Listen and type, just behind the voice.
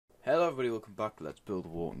Hello everybody, welcome back to Let's Build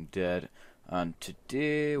Walking Dead, and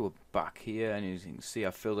today we're back here, and as you can see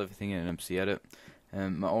I filled everything in MC Edit.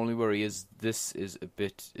 My only worry is this is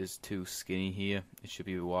too skinny here. It should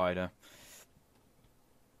be wider,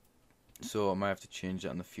 so I might have to change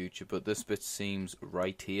that in the future, but this bit seems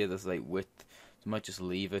right here. There's like width, so I might just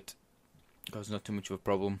leave it because it's not too much of a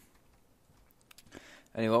problem.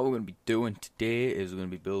 Anyway, what we're going to be doing today is we're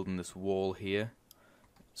going to be building this wall here,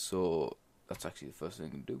 so that's actually the first thing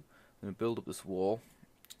I'm going to do. I'm going to build up this wall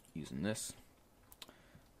using this,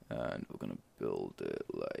 and we're going to build it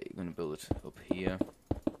up here.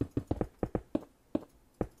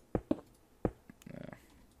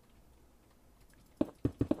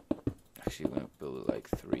 Actually, we're going to build it like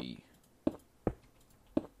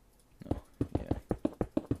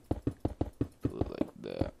build it like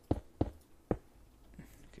that.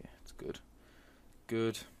 Okay, that's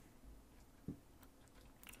good.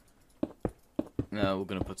 Now we're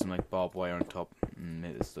going to put some like barbed wire on top and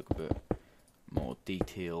make this look a bit more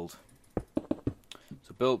detailed.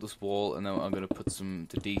 So build this wall, and then I'm going to put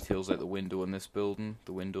the details like the window in this building,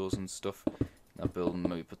 the windows and stuff. That building,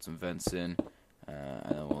 maybe put some vents in, and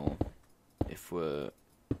then we'll, if we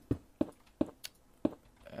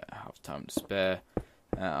have time to spare,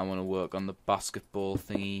 I want to work on the basketball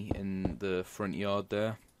thingy in the front yard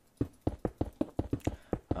there,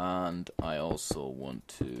 and I also want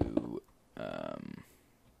to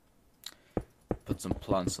put some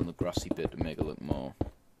plants on the grassy bit to make it look more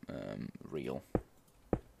real.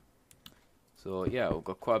 So yeah, we've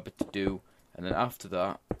got quite a bit to do, and then after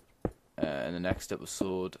that, in the next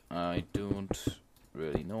episode, I don't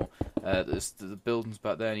really know. The buildings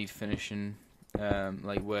back there need finishing,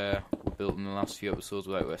 like where we built in the last few episodes,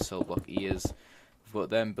 like where cell block E is. We've got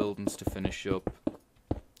them buildings to finish up,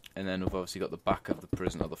 and then we've obviously got the back of the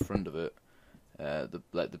prison, or the front of it,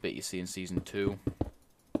 the bit you see in season 2.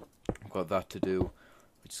 I've got that to do,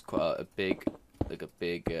 which is quite a big bit,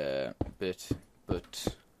 but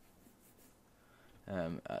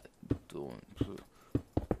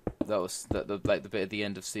like the bit at the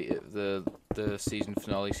end of the season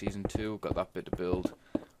finale, season 2. Got that bit to build,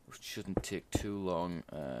 which shouldn't take too long.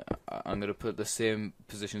 I'm gonna put the same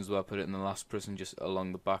positions where I put it in the last prison, just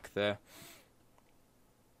along the back there.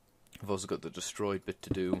 I've also got the destroyed bit to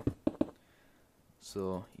do.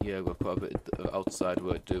 So yeah, we've got quite a bit of outside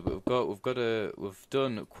work to do, but we've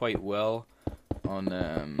done quite well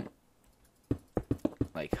on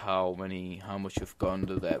like how much we've gone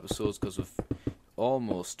to the episodes, because we've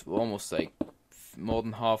almost like more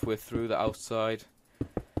than halfway through the outside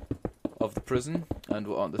of the prison, and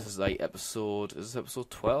this is like episode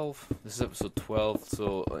 12. This is episode 12,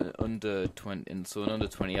 so in under 20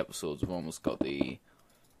 episodes we've almost got the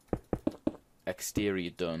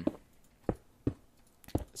exterior done.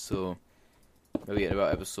 So maybe in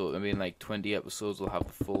in like 20 episodes we'll have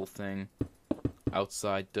the full thing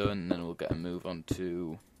outside done, and then we'll get a move on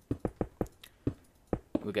to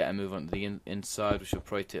the inside, which will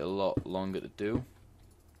probably take a lot longer to do.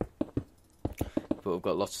 But we've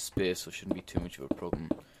got lots of space, so it shouldn't be too much of a problem.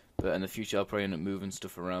 But in the future I'll probably end up moving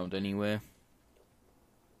stuff around anyway.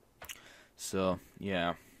 So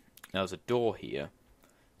yeah, there's a door here,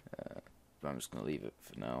 but I'm just going to leave it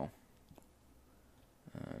for now.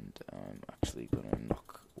 And I'm actually going to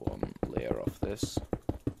knock one layer off this,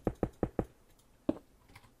 and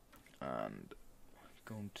I'm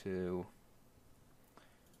going to,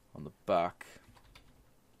 on the back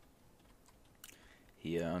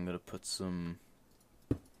here, I'm going to put some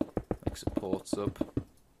like supports up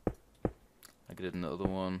like I did in the other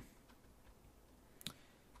one.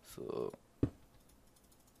 So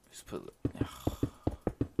just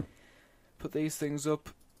put these things up.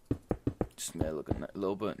 Just make it look a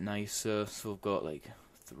little bit nicer. So we've got like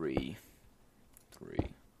three.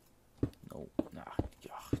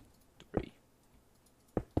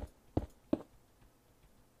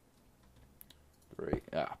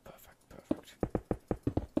 Ah, perfect.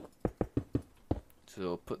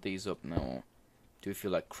 So put these up now. Do feel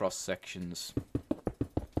like cross sections.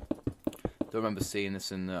 Don't remember seeing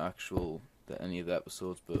this in any of the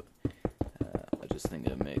episodes, but I just think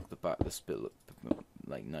it'll make this bit look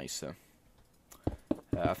like nicer.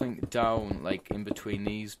 I think down, like in between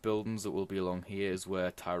these buildings that will be along here, is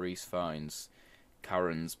where Tyrese finds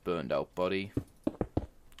Karen's burned out body.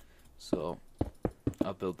 So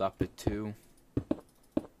I'll build that bit too.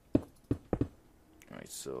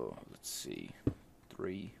 Right, so let's see.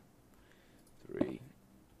 3.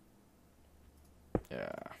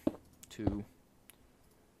 2.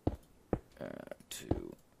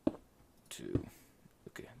 2.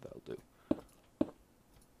 Okay, that'll do.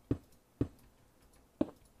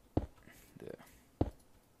 There.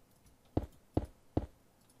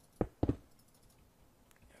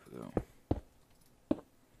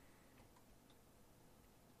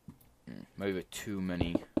 maybe too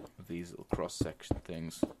many of these little cross section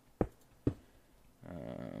things.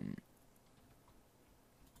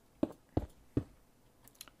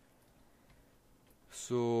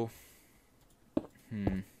 So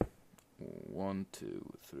 1,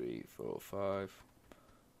 2, 3, 4, 5.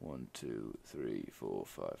 1, 2, 3, 4,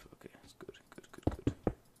 5. Okay, that's good.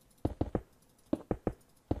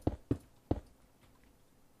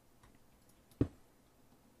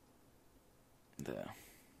 There.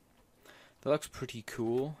 That looks pretty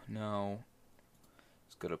cool. Now,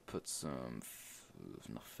 it's got to put some,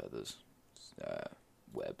 not feathers,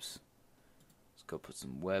 webs. It's got to put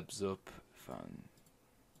some webs up.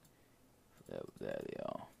 There they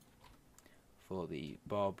are. For the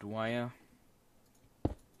barbed wire.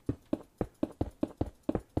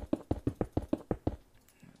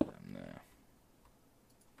 Them there.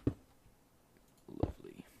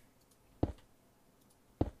 Lovely.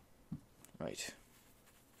 Right.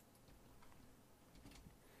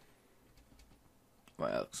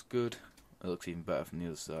 Right, that looks good. It looks even better from the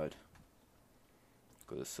other side.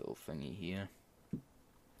 Got this little thingy here.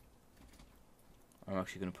 I'm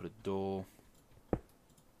actually going to put a door.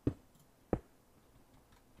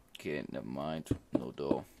 Okay, never mind. No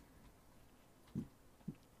door.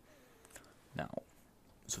 Now,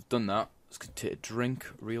 so I've done that. Let's go take a drink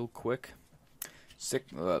real quick.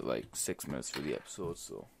 Like 6 minutes for the episode,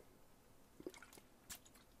 so.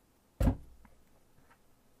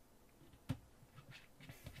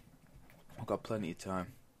 I've got plenty of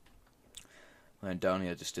time. When down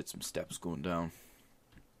here, I just did some steps going down.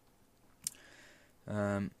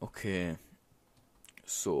 Okay.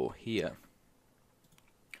 So here,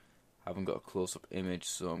 I haven't got a close-up image,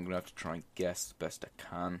 so I'm gonna have to try and guess the best I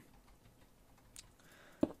can.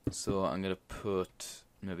 So I'm gonna put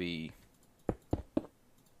maybe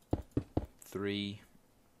 3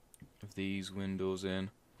 of these windows in.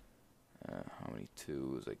 How many? 2?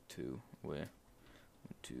 It was like 2. Where? 1,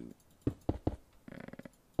 2.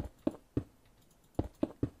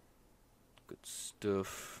 Good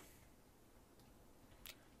stuff.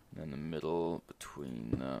 And then the middle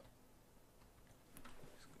between that.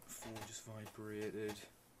 Phone just vibrated.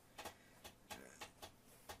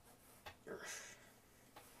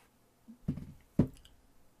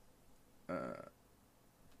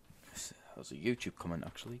 How's a YouTube comment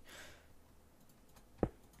actually?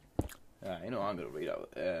 You know, I'm gonna read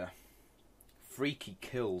out. Freaky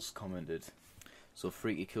Kills commented. So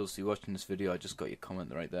Freaky Kills, so you're watching this video, I just got your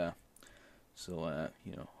comment right there. So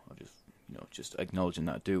you know, I'll just acknowledging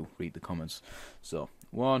that I do read the comments. So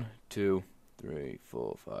 1, 2, 3,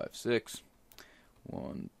 4, 5, 6.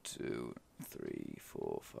 1, 2, 3,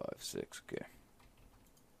 4, 5, 6. Okay.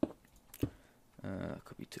 That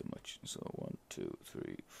could be too much. So 1, 2,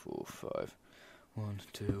 3, 4, 5. 1,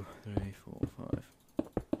 2, 3, 4, 5.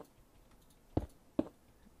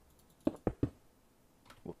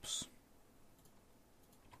 Whoops.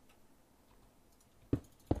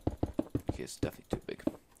 Okay, it's definitely too big.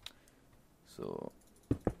 So,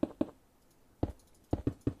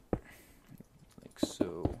 like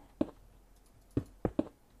so.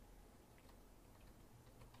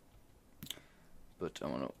 But I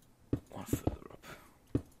want further up.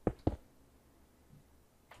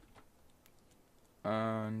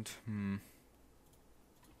 And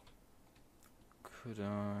could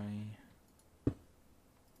I?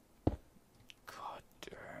 God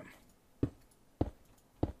damn.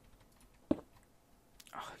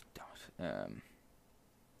 Oh, damn it.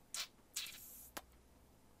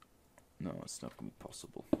 No, it's not going to be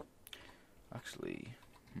possible. Actually,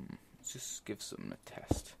 let's just give something a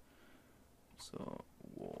test. So,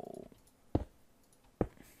 wall.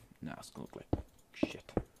 Nah, it's going to look like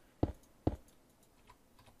shit.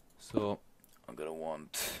 So, I'm going to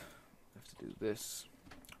have to do this.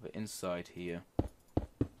 Have it inside here.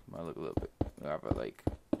 Might look a little bit, have it like,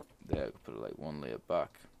 there, put it like 1 layer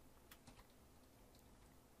back.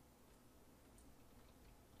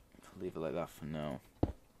 Leave it like that for now.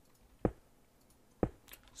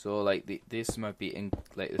 So like this might be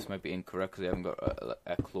incorrect because I haven't got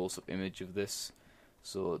a close-up image of this.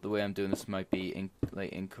 So the way I'm doing this might be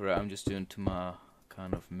incorrect. I'm just doing to my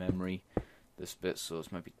kind of memory this bit, so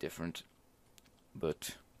this might be different.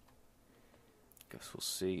 But I guess we'll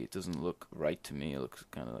see. It doesn't look right to me. It looks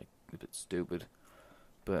kind of like a bit stupid.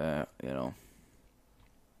 But you know.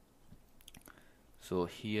 So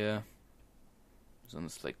here, it's on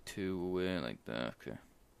this like 2 away like that. Okay.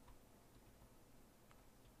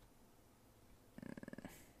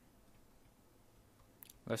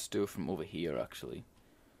 Let's do it from over here actually.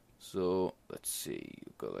 So let's see,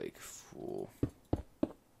 you've got like 4.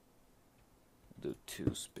 Do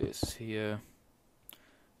 2 spaces here.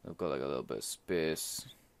 I've got like a little bit of space.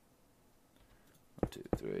 1, 2,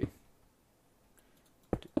 3.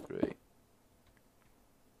 2, 3.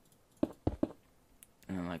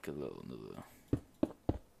 And like a little another.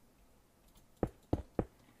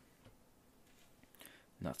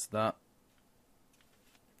 And that's that.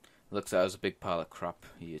 Looks like there's a big pile of crap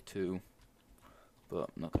here too. But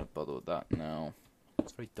I'm not going to bother with that now.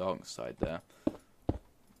 It's very dark inside there.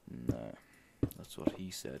 And, that's what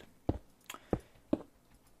he said.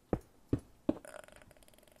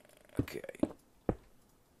 Okay.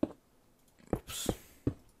 Oops.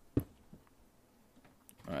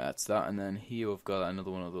 Alright, that's that. And then here we've got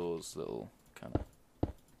another one of those little kind of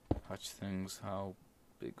hatch things. How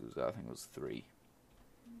big was that? I think it was 3.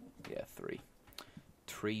 Yeah, 3.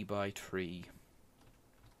 3 by 3.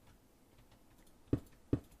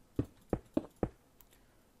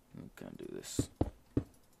 We can do this.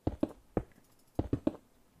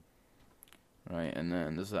 Right, and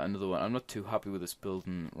then there's another one. I'm not too happy with this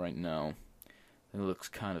building right now. It looks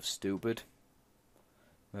kind of stupid.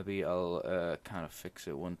 Maybe I'll kind of fix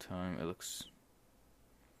it one time. It looks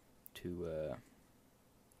too,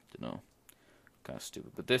 don't know, kind of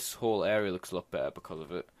stupid. But this whole area looks a lot better because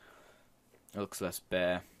of it. It looks less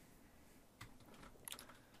bare.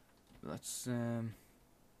 Let's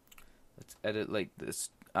edit like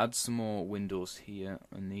this. Add some more windows here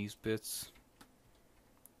on these bits.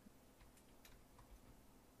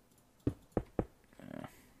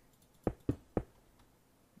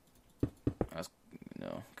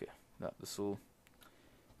 No, okay. This'll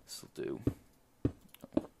do.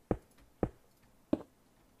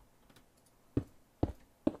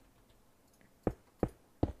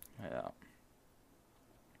 Yeah.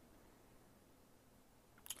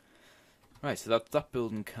 Right, so that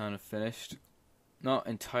building kind of finished. Not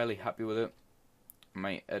entirely happy with it.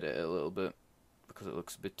 Might edit it a little bit because it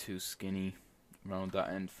looks a bit too skinny around that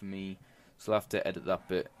end for me. So I'll have to edit that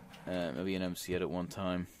bit. Maybe an MC edit one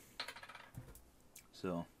time.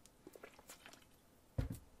 So.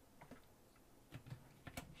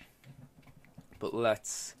 But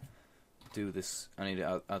let's do this. I need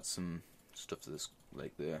to add some stuff to this,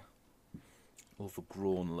 like the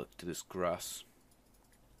overgrown look to this grass.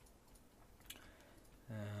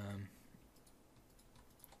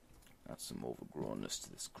 Add some overgrownness to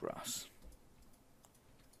this grass.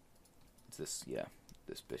 It's this, yeah,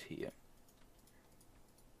 this bit here.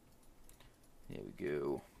 There we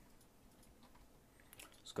go.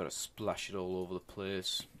 Just gotta splash it all over the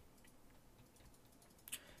place.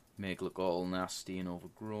 Make it look all nasty and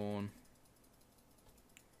overgrown.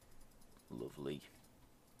 Lovely.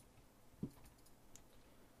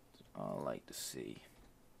 That's what I like to see.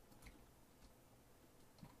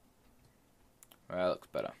 Right, that looks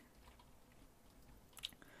better.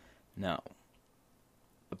 Now,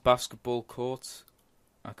 the basketball court,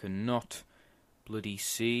 I cannot bloody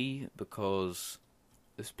see because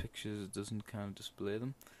this picture doesn't kind of display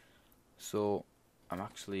them. So, I'm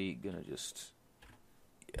actually gonna just...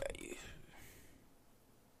 Yeah.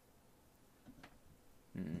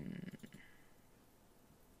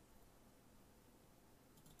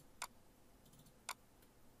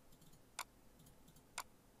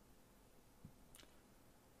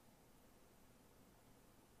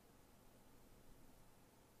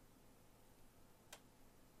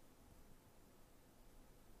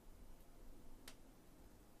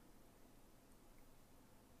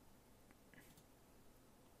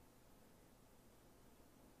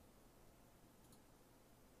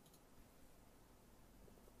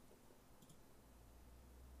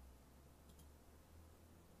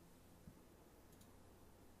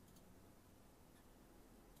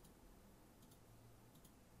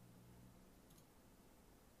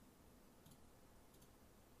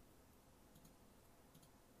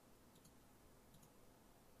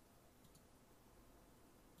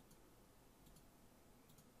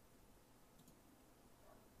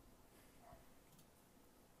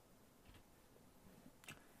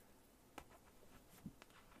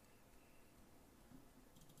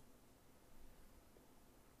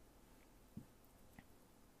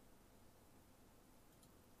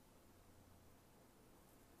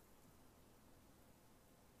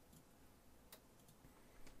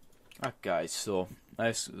 Alright guys, so I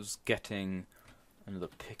was getting another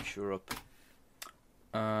picture up,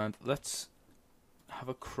 and let's have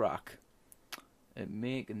a crack at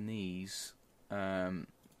making these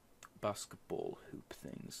basketball hoop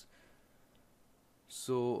things.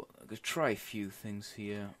 So I'm gonna try a few things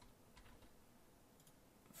here.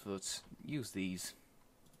 So let's use these.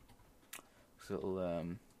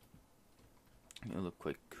 So it'll look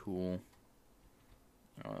quite cool.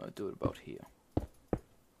 I'll do it about here.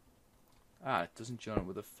 Ah, it doesn't join it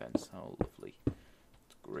with a fence. How lovely.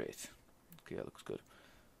 It's great. Okay, that looks good.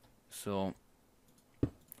 So,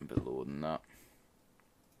 a bit lower than that.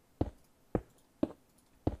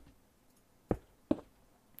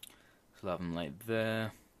 So I'll have them like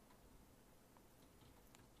there.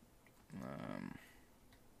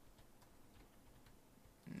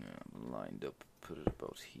 Yeah, lined up, put it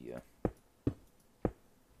about here.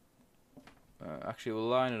 Actually, we'll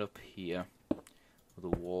line it up here with a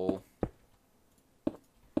wall.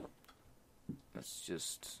 Let's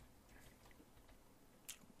just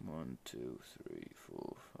 1, 2, 3,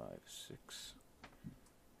 4, 5, 6,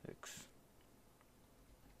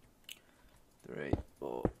 3,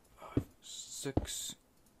 4, 5, 6.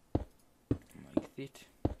 Like that.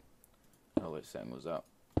 Oh, wait, saying was that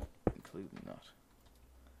including that?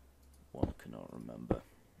 One cannot remember.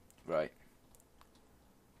 Right.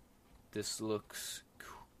 This looks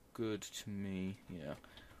good to me. Yeah.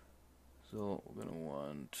 So we're gonna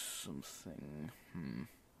want something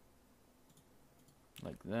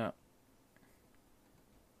like that.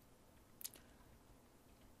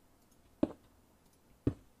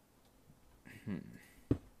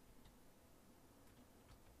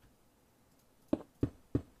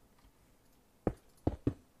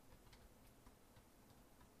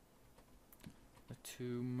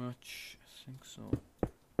 Too much? I think so.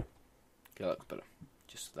 Okay, that looks better.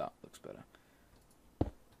 Just that looks better.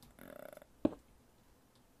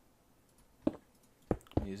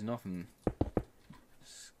 There's nothing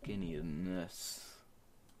skinnier than this.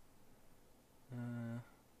 I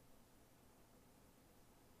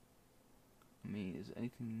mean, is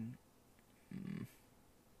anything?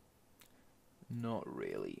 Not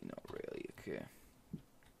really. Not really. Okay.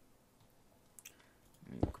 I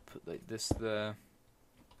mean, we could put like this there.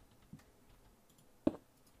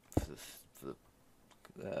 For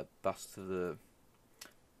the bust of the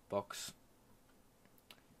box.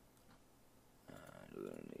 We're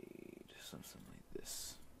gonna need something like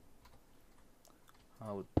this.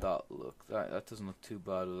 How would that look? That doesn't look too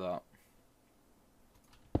bad with that.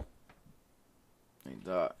 Like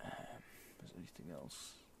that. Is there anything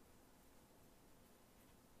else?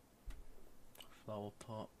 Flower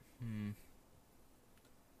pot.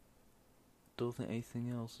 Don't think anything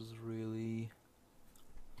else is really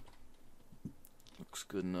looks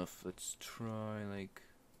good enough. Let's try like.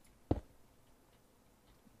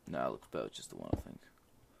 Nah, it looks better. Just the one, I think.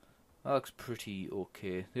 That looks pretty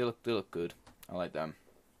okay. They look good. I like them.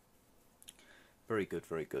 Very good,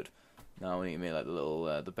 very good. Now we need to make like the little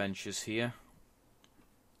the benches here.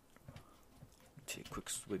 Take a quick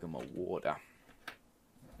swig of my water.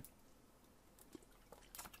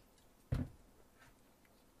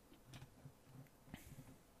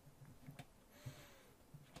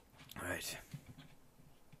 Right.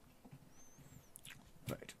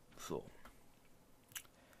 Right. So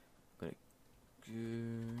I'm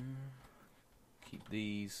gonna keep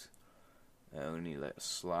these. We need like a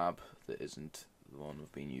slab that isn't the one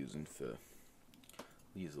we've been using for.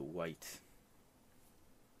 We use the white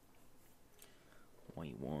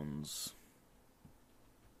ones.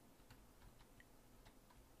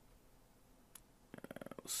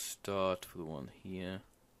 We'll start with the one here.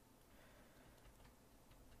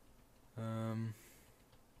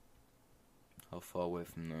 How far away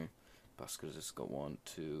from the basket has this got? 1,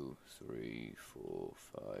 2, 3, 4,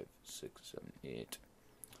 5, 6, 7, 8.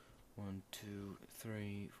 1, 2,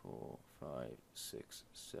 3, 4, 5, 6,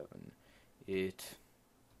 7, 8.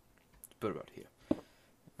 Put about here.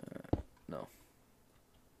 No.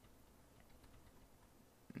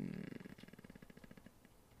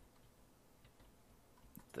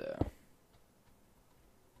 There.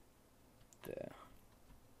 There.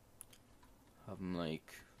 Have them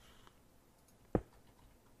like.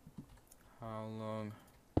 How long?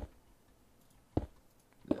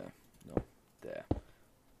 There. No. There.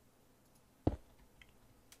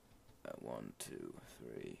 1, 2,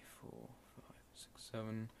 3, 4, 5, 6,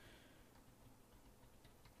 7.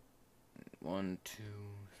 1, 2,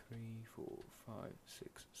 3, 4, 5,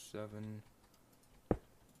 6, 7.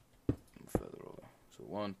 Further over. So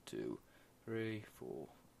 1, 2, 3, 4,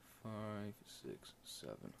 5, 6,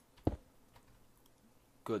 7.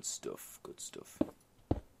 Good stuff. Good stuff.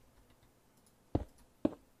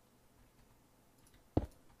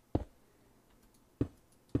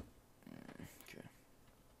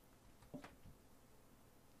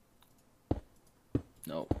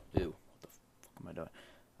 No, ew. What the fuck am I doing?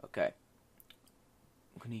 Okay.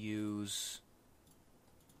 I'm gonna use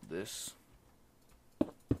this.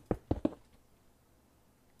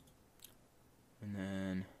 And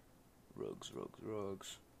then rugs. So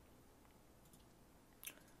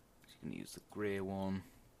you can use the grey one.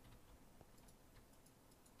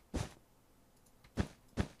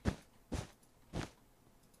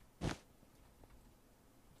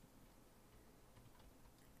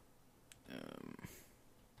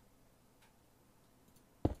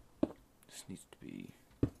 This needs to be.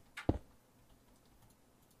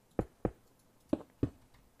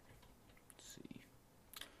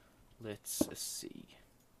 Let's see.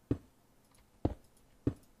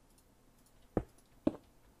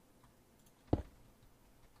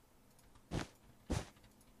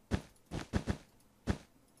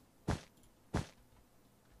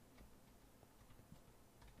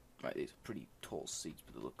 Right, these are pretty tall seats,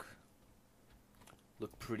 but they look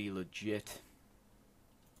pretty legit.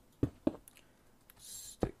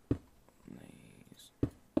 Stick these.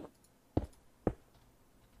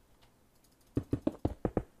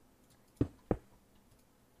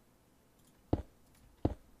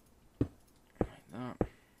 Like that.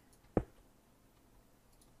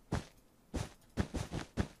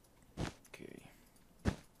 Okay.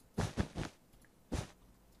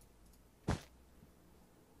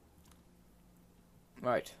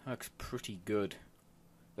 Right, that looks pretty good.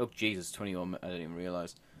 Oh Jesus, 21. I didn't even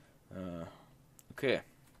realize. Okay,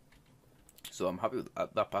 so I'm happy with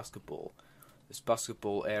that basketball. This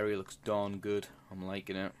basketball area looks darn good. I'm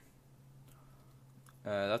liking it.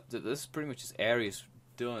 This is pretty much this area's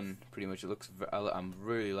done. Pretty much, it looks. I'm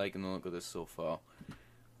really liking the look of this so far.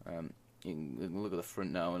 You can look at the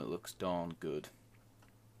front now, and it looks darn good.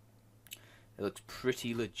 It looks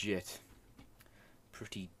pretty legit.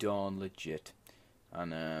 Pretty darn legit.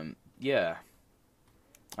 And yeah.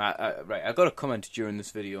 Right, I got a comment during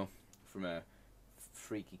this video from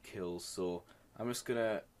Freaky Kills, so I'm just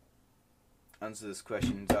gonna answer this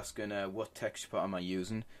question. It's asking what texture pack am I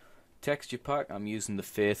using? Texture pack, I'm using the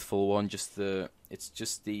faithful one. It's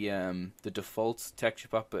just the default texture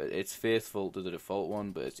pack, but it's faithful to the default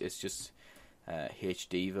one. But it's just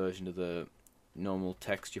HD version of the normal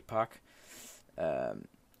texture pack. And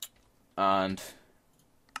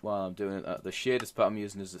while I'm doing it, the shaders pack I'm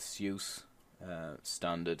using is the Zeus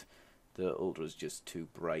standard. The Ultra is just too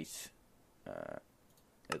bright.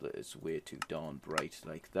 It's way too darn bright.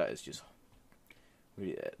 Like, that is just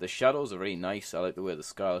really, the shadows are really nice. I like the way the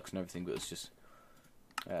sky looks and everything, but it's just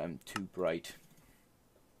too bright.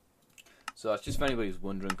 So that's just for anybody who's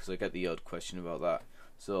wondering, because I get the odd question about that.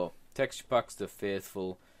 So texture packs, the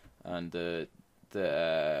faithful, and the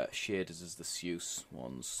shaders is the Zeus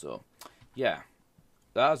ones. So yeah,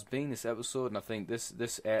 that has been this episode, and I think this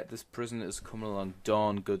prison is coming along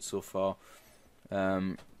darn good so far.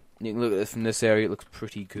 You can look at it from this area; it looks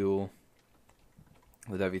pretty cool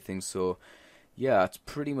with everything. So yeah, that's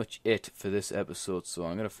pretty much it for this episode. So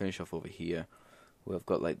I'm gonna finish off over here. We've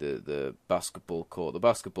got like the basketball court. The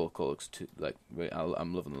basketball court looks too, like,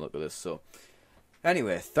 I'm loving the look of this. So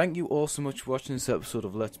anyway, thank you all so much for watching this episode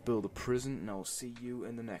of Let's Build a Prison, and I will see you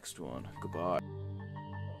in the next one. Goodbye.